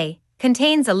 Appendix A,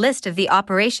 contains a list of the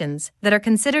operations that are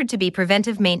considered to be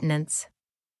preventive maintenance.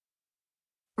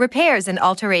 Repairs and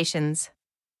alterations.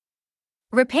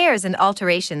 Repairs and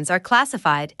alterations are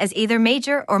classified as either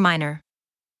major or minor.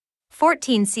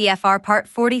 14 CFR Part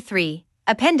 43,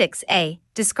 Appendix A,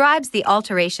 describes the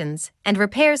alterations and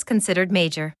repairs considered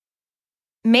major.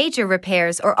 Major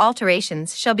repairs or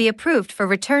alterations shall be approved for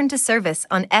return to service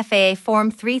on FAA Form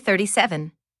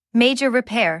 337, major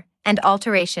repair and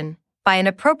alteration, by an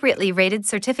appropriately rated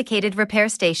certificated repair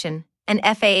station, an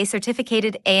FAA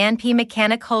certificated A&P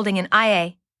mechanic holding an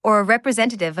IA, or a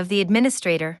representative of the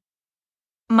administrator.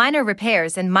 Minor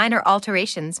repairs and minor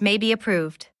alterations may be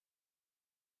approved.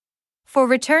 For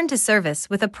return to service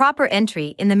with a proper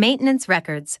entry in the maintenance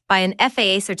records by an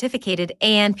FAA certificated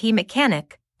A&P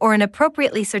mechanic or an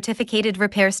appropriately certificated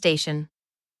repair station.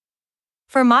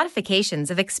 For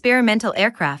modifications of experimental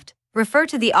aircraft, refer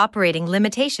to the operating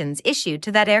limitations issued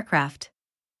to that aircraft.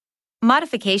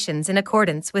 Modifications in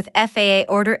accordance with FAA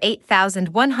Order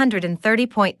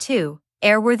 8130.2,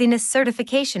 Airworthiness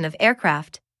Certification of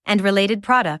Aircraft, and related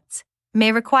products,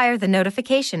 may require the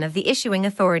notification of the issuing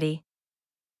authority.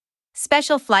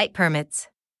 Special flight permits.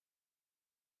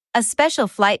 A special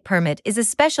flight permit is a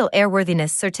special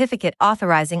airworthiness certificate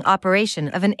authorizing operation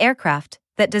of an aircraft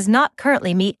that does not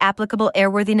currently meet applicable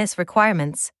airworthiness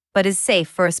requirements, but is safe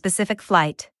for a specific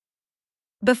flight.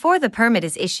 Before the permit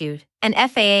is issued, an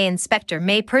FAA inspector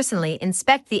may personally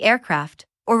inspect the aircraft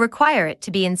or require it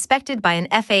to be inspected by an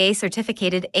FAA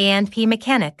certificated A&P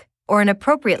mechanic or an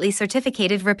appropriately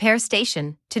certificated repair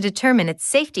station to determine its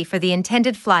safety for the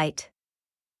intended flight.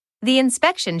 The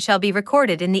inspection shall be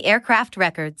recorded in the aircraft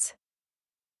records.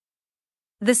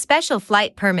 The special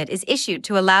flight permit is issued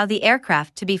to allow the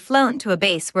aircraft to be flown to a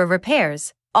base where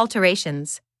repairs,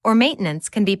 alterations, or maintenance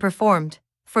can be performed,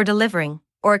 for delivering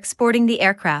or exporting the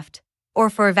aircraft,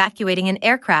 or for evacuating an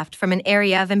aircraft from an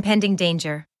area of impending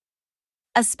danger.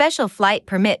 A special flight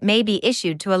permit may be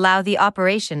issued to allow the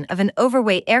operation of an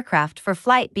overweight aircraft for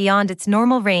flight beyond its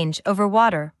normal range over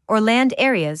water or land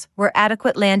areas where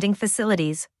adequate landing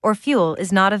facilities or fuel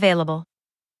is not available.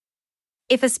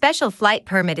 If a special flight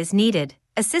permit is needed,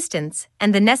 assistance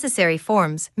and the necessary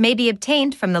forms may be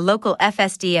obtained from the local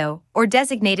FSDO or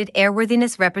designated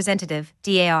Airworthiness Representative,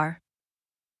 DAR.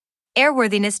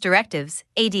 Airworthiness Directives,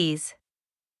 ADs.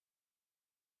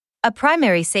 A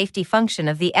primary safety function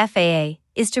of the FAA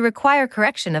is to require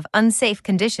correction of unsafe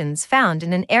conditions found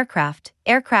in an aircraft,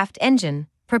 aircraft engine,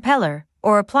 propeller,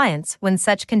 or appliance when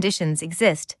such conditions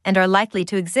exist and are likely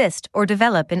to exist or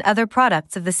develop in other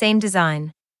products of the same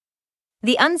design.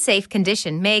 The unsafe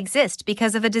condition may exist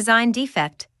because of a design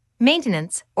defect,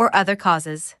 maintenance, or other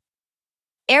causes.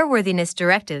 Airworthiness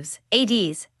directives,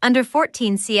 ADs, under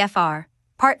 14 CFR,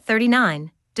 Part 39,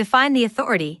 define the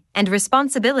authority and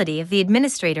responsibility of the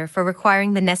administrator for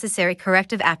requiring the necessary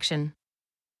corrective action.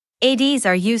 ADs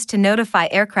are used to notify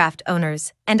aircraft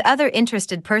owners and other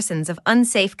interested persons of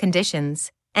unsafe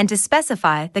conditions, and to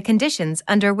specify the conditions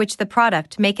under which the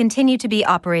product may continue to be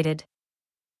operated.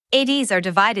 ADs are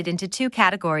divided into two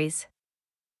categories.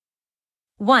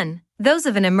 1. Those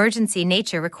of an emergency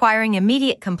nature requiring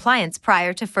immediate compliance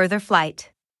prior to further flight.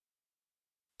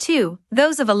 2.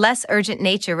 Those of a less urgent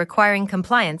nature requiring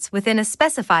compliance within a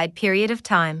specified period of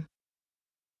time.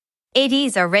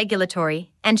 ADs are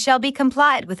regulatory and shall be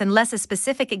complied with unless a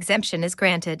specific exemption is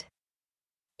granted.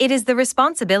 It is the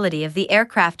responsibility of the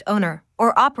aircraft owner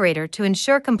or operator to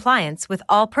ensure compliance with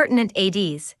all pertinent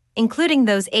ADs, including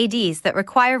those ADs that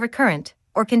require recurrent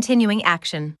or continuing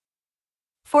action.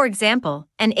 For example,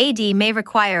 an AD may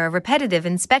require a repetitive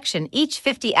inspection each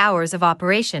 50 hours of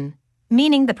operation,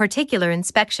 meaning the particular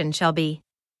inspection shall be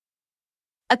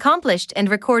accomplished and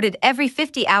recorded every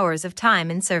 50 hours of time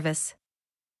in service.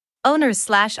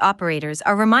 Owners/operators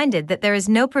are reminded that there is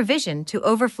no provision to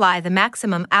overfly the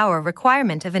maximum hour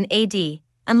requirement of an AD,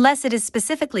 unless it is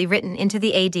specifically written into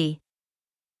the AD.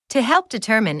 To help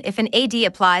determine if an AD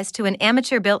applies to an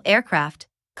amateur-built aircraft,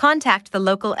 contact the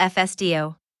local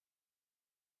FSDO.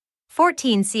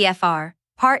 14 CFR,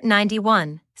 Part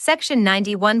 91, Section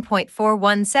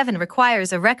 91.417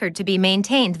 requires a record to be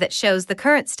maintained that shows the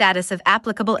current status of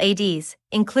applicable ADs,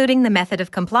 including the method of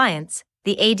compliance,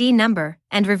 the AD number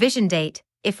and revision date,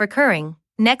 if recurring,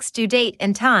 next due date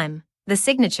and time, the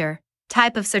signature,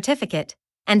 type of certificate,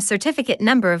 and certificate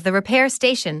number of the repair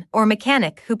station or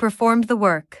mechanic who performed the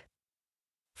work.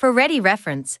 For ready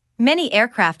reference, many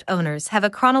aircraft owners have a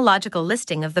chronological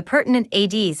listing of the pertinent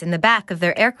ADs in the back of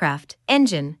their aircraft,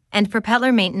 engine, and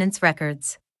propeller maintenance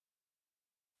records.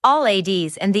 All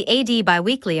ADs and the AD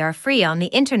biweekly are free on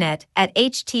the internet at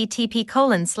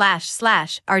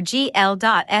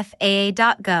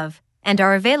http://rgl.faa.gov and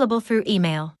are available through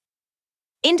email.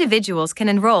 Individuals can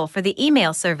enroll for the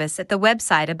email service at the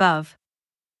website above.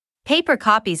 Paper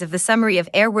copies of the Summary of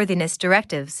Airworthiness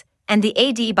Directives and the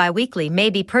AD biweekly may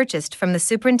be purchased from the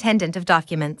Superintendent of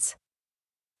Documents.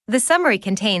 The summary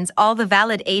contains all the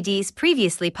valid ADs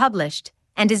previously published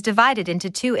and is divided into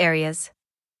two areas.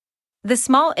 The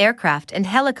small aircraft and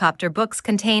helicopter books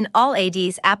contain all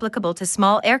ADs applicable to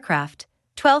small aircraft,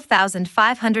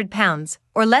 12,500 pounds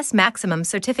or less maximum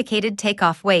certificated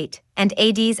takeoff weight, and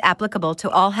ADs applicable to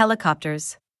all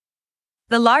helicopters.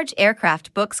 The large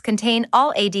aircraft books contain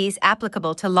all ADs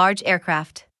applicable to large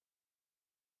aircraft.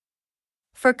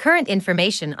 For current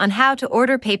information on how to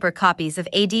order paper copies of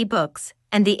AD books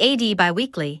and the AD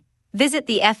biweekly, visit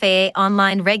the FAA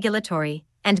Online Regulatory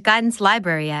and Guidance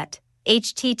Library at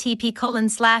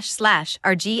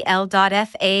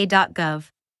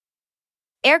http://rgl.faa.gov.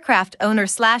 Aircraft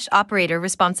owner/operator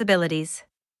responsibilities.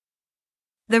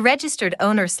 The registered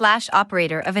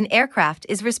owner/operator of an aircraft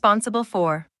is responsible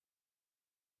for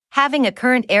having a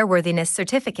current airworthiness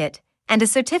certificate and a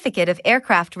certificate of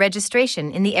aircraft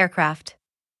registration in the aircraft,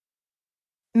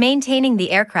 maintaining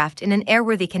the aircraft in an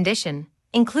airworthy condition,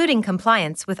 including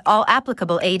compliance with all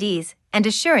applicable ADs and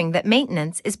assuring that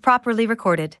maintenance is properly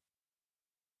recorded,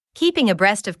 keeping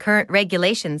abreast of current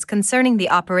regulations concerning the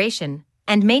operation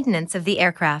and maintenance of the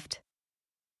aircraft,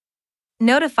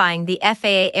 notifying the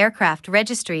FAA Aircraft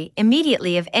Registry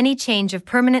immediately of any change of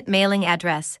permanent mailing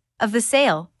address, of the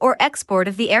sale or export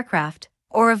of the aircraft,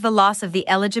 or of the loss of the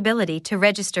eligibility to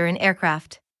register an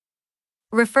aircraft.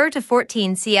 Refer to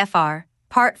 14 CFR,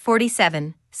 Part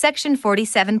 47, Section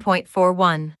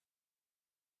 47.41.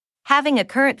 Having a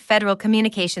current Federal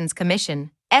Communications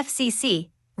Commission, FCC,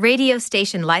 radio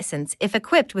station license if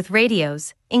equipped with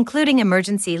radios, including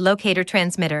emergency locator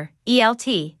transmitter,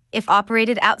 ELT, if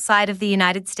operated outside of the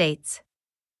United States.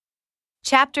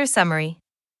 Chapter Summary.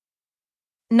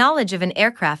 Knowledge of an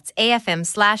aircraft's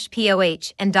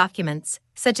AFM/POH and documents,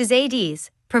 such as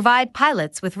ADs, provide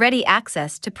pilots with ready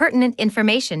access to pertinent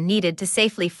information needed to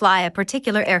safely fly a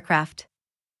particular aircraft.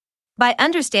 By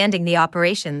understanding the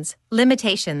operations,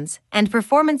 limitations, and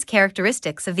performance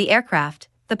characteristics of the aircraft,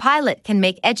 the pilot can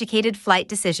make educated flight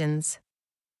decisions.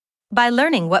 By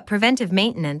learning what preventive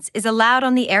maintenance is allowed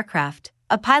on the aircraft,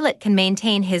 a pilot can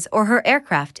maintain his or her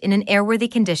aircraft in an airworthy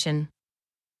condition.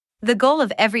 The goal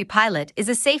of every pilot is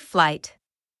a safe flight.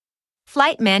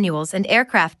 Flight manuals and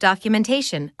aircraft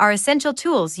documentation are essential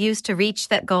tools used to reach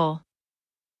that goal.